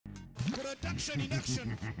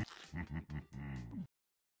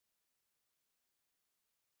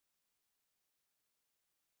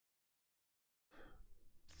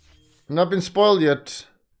Not been spoiled yet.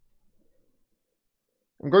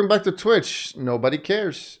 I'm going back to Twitch. Nobody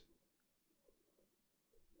cares.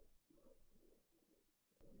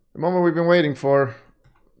 The moment we've been waiting for.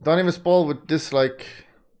 Don't even spoil with dislike.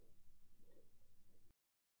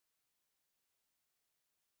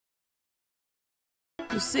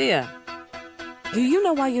 Lucia, do you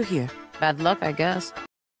know why you're here? Bad luck, I guess.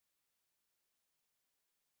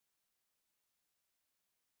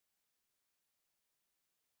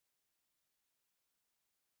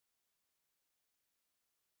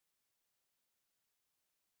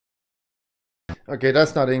 Okay,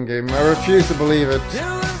 that's not in-game. I refuse to believe it.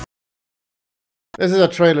 This is a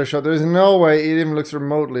trailer shot. There's no way it even looks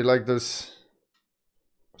remotely like this.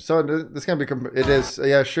 So this can be... It is.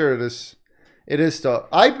 Yeah, sure it is. It is though.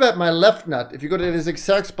 I bet my left nut, if you go to this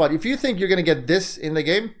exact spot, if you think you're going to get this in the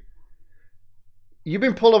game, you've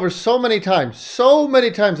been pulled over so many times. So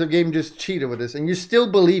many times the game just cheated with this, and you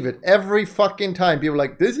still believe it. Every fucking time people are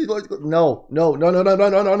like, this is... No, no, no, no, no, no,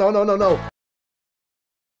 no, no, no, no, no, no.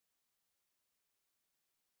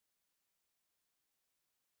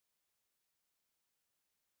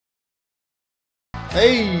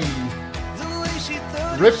 Hey!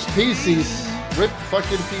 Rip PCs. Rip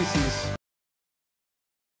fucking PCs.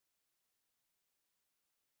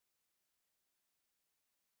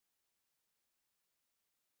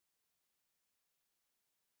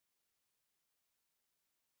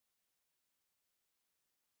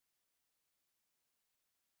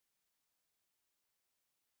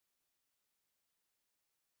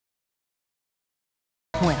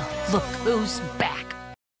 Well, look who's back.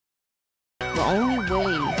 The only way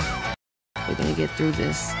we're gonna get through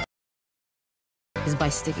this is by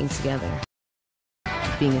sticking together,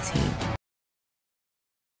 being a team.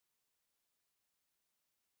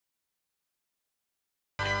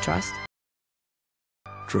 Trust?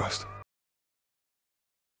 Trust.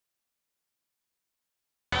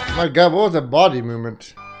 My god, what was that body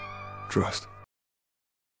movement? Trust.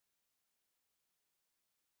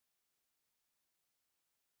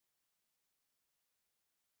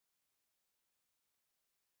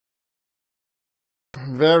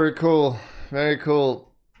 Very cool. Very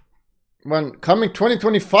cool. When coming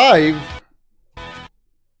 2025.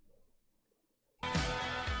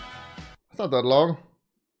 It's not that long.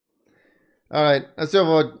 Alright, let's do a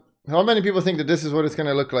vote. How many people think that this is what it's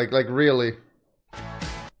gonna look like? Like really?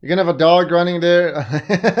 You're gonna have a dog running there?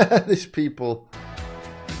 These people.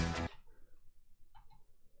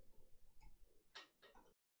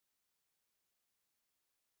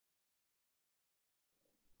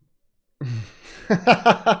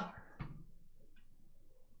 I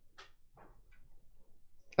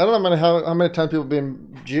don't know how many times people have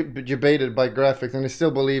been debated by graphics and they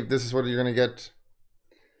still believe this is what you're gonna get.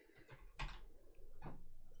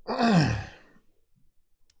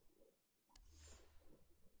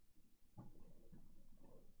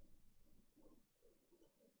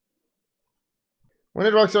 When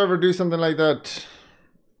did Rockstar ever do something like that?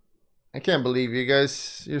 I can't believe you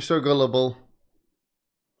guys. You're so gullible.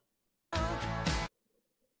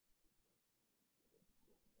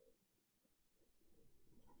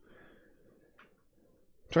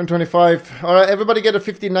 2025. All right, everybody get a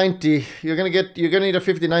 5090. You're gonna need a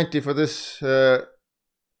 5090 for this.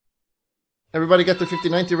 Everybody get the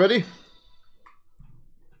 5090 ready?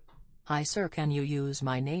 Hi sir, can you use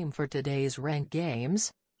my name for today's rank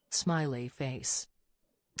games? Smiley face.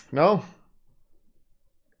 No.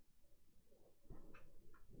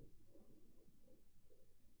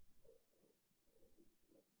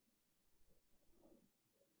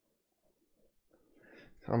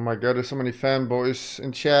 Oh my god, there's so many fanboys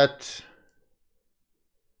in chat.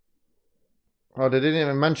 Oh, they didn't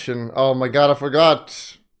even mention. Oh my god, I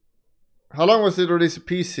forgot. How long was it released on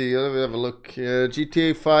PC? Let me have a look.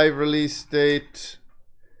 GTA 5 release date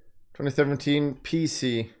 2017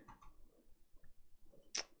 PC.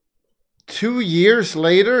 2 years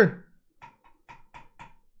later?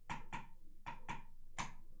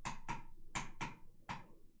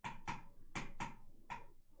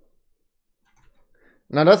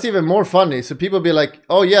 Now that's even more funny. So people be like,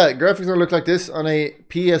 oh yeah, graphics don't look like this on a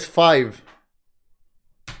PS5.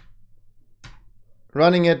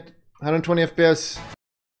 Running at 120 FPS.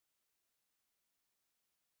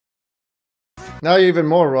 Now you're even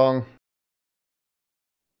more wrong.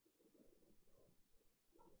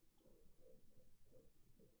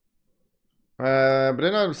 But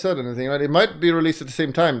they not said anything, right? It might be released at the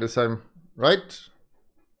same time this time, right?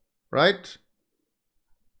 Right?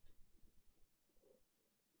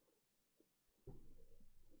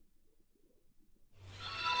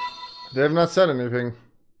 They have not said anything.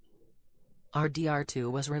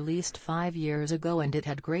 RDR2 was released 5 years ago and it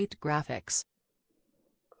had great graphics.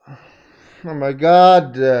 Oh my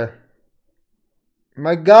god.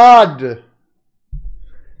 My god.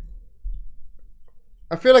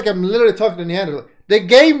 I feel like I'm literally talking to Neanderthal. The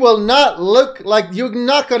game will not look like... You're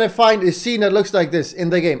not gonna find a scene that looks like this in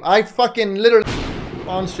the game. I fucking literally...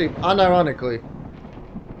 On stream, unironically.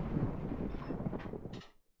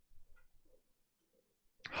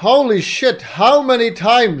 Holy shit, how many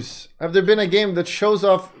times have there been a game that shows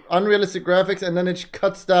off unrealistic graphics and then it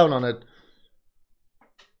cuts down on it?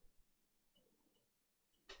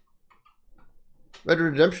 Red Dead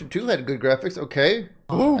Redemption 2 had good graphics, okay.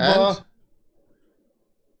 And...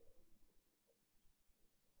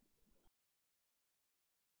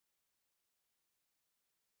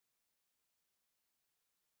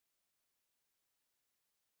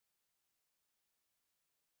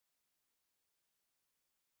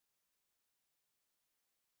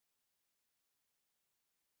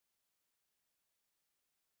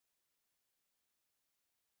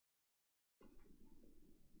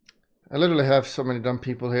 I literally have so many dumb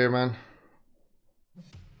people here, man.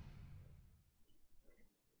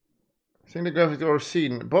 I think the graphics are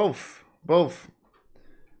seen. Both.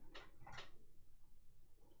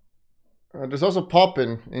 There's also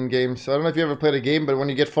popping in games. I don't know if you ever played a game, but when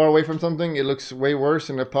you get far away from something, it looks way worse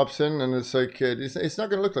and it pops in and it's like, it's not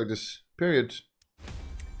gonna look like this. Period.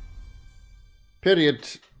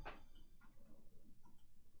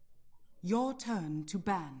 Your turn to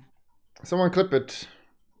ban. Someone clip it.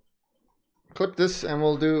 Clip this and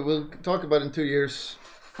we'll talk about it in 2 years.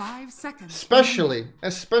 5 seconds.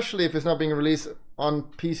 Especially if it's not being released on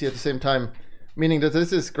PC at the same time. Meaning that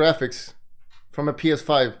this is graphics from a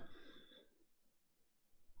PS5.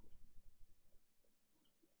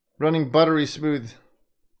 Running buttery smooth.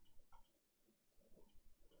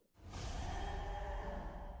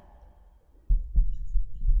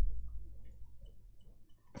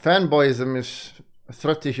 Fanboyism is a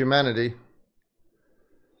threat to humanity.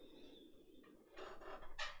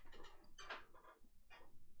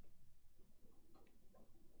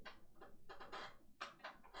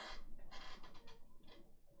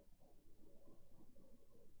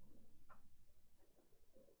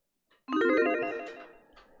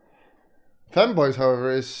 Fanboys,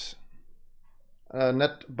 however, is a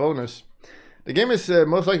net bonus. The game is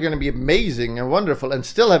most likely going to be amazing and wonderful and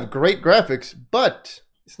still have great graphics, but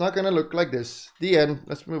it's not going to look like this. The end.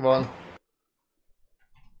 Let's move on.